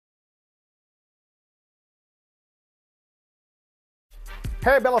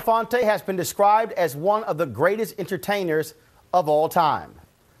Harry Belafonte has been described as one of the greatest entertainers of all time.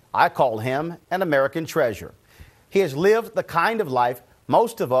 I call him an American treasure. He has lived the kind of life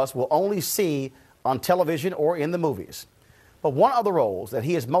most of us will only see on television or in the movies. But one of the roles that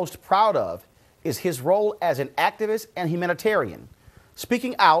he is most proud of is his role as an activist and humanitarian,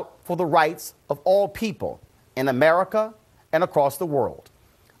 speaking out for the rights of all people in America and across the world.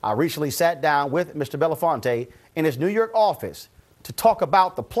 I recently sat down with Mr. Belafonte in his New York office to talk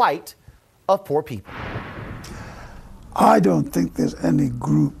about the plight of poor people. I don't think there's any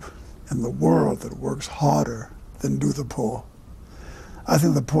group in the world that works harder than do the poor. I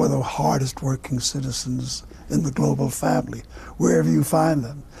think the poor are the hardest working citizens in the global family, wherever you find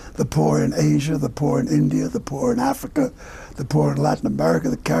them. The poor in Asia, the poor in India, the poor in Africa, the poor in Latin America,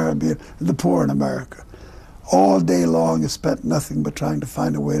 the Caribbean, and the poor in America. All day long is spent nothing but trying to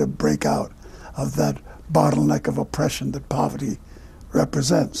find a way to break out of that bottleneck of oppression that poverty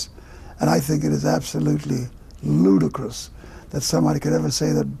represents. And I think it is absolutely ludicrous that somebody could ever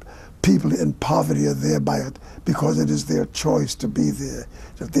say that people in poverty are there because it is their choice to be there,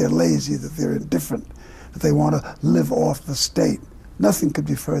 that they're lazy, that they're indifferent, that they want to live off the state. Nothing could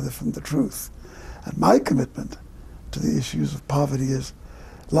be further from the truth. And my commitment to the issues of poverty is,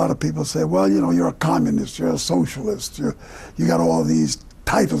 a lot of people say, well, you know, you're a communist, you're a socialist, you got all these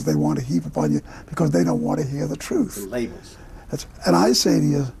titles they want to heap upon you because they don't want to hear the truth. Labels. And I say to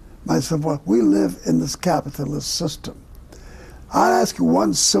you, myself, well, we live in this capitalist system. I'll ask you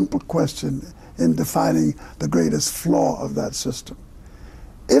one simple question in defining the greatest flaw of that system.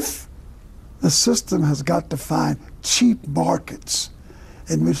 If the system has got to find cheap markets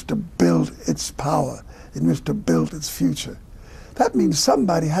in which to build its power, in which to build its future, that means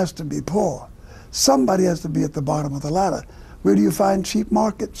somebody has to be poor. Somebody has to be at the bottom of the ladder. Where do you find cheap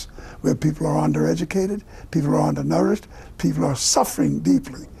markets? Where people are undereducated, people are undernourished, people are suffering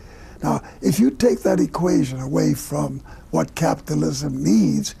deeply. Now, if you take that equation away from what capitalism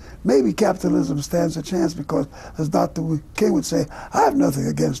needs, maybe capitalism stands a chance because, as Dr. King would say, I have nothing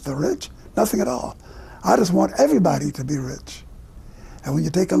against the rich, nothing at all. I just want everybody to be rich. And when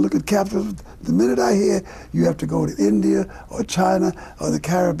you take a look at capitalism, the minute I hear you have to go to India or China or the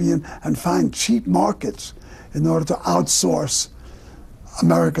Caribbean and find cheap markets in order to outsource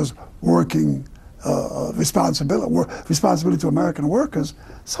America's working responsibility to American workers,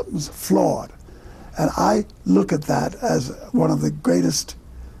 something's flawed. And I look at that as one of the greatest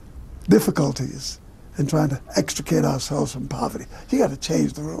difficulties in trying to extricate ourselves from poverty. You got to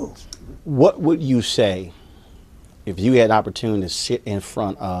change the rules. What would you say if you had an opportunity to sit in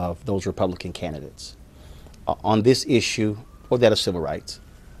front of those Republican candidates on this issue or that of civil rights?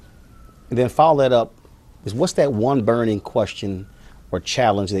 And then follow that up is, what's that one burning question or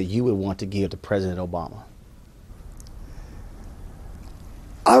challenge that you would want to give to President Obama?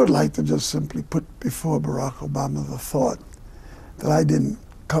 I would like to just simply put before Barack Obama the thought that I didn't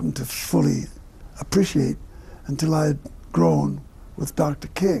come to fully appreciate until I had grown with Dr.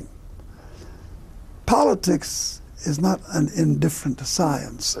 King. Politics is not an indifferent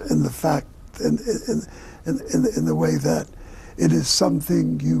science in the fact, in the way that it is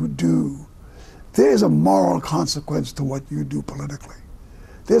something you do. There is a moral consequence to what you do politically.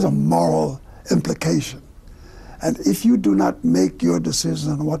 There's a moral implication. And if you do not make your decisions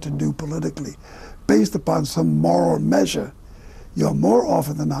on what to do politically based upon some moral measure, you're more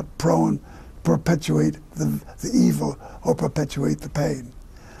often than not prone to perpetuate the evil or perpetuate the pain.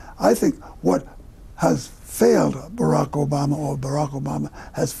 I think what has failed Barack Obama, or Barack Obama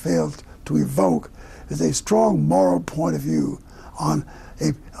has failed to evoke, is a strong moral point of view on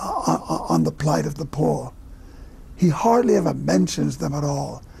the plight of the poor. He hardly ever mentions them at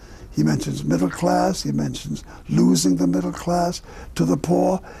all. He mentions middle class, he mentions losing the middle class to the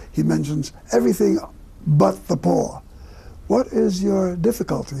poor, he mentions everything but the poor. What is your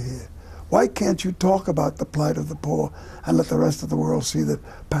difficulty here? Why can't you talk about the plight of the poor and let the rest of the world see that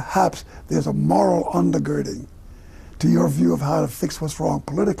perhaps there's a moral undergirding to your view of how to fix what's wrong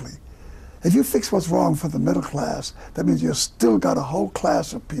politically? If you fix what's wrong for the middle class, that means you've still got a whole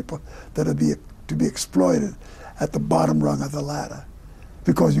class of people that are to be exploited at the bottom rung of the ladder,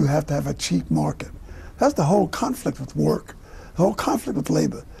 because you have to have a cheap market. That's the whole conflict with work, the whole conflict with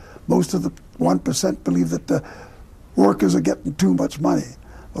labor. Most of the 1% believe that the workers are getting too much money.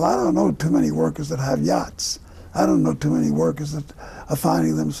 Well, I don't know too many workers that have yachts. I don't know too many workers that are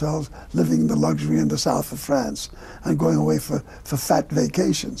finding themselves living the luxury in the south of France and going away for fat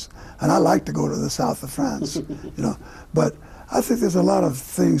vacations. And I like to go to the south of France, you know. But I think there's a lot of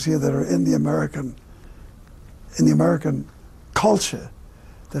things here that are in the American culture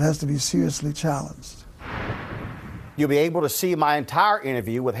that has to be seriously challenged. You'll be able to see my entire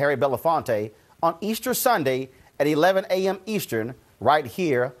interview with Harry Belafonte on Easter Sunday at 11 a.m. Eastern right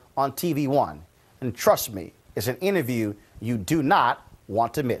here on TV One. And trust me, it's an interview you do not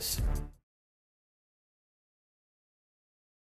want to miss.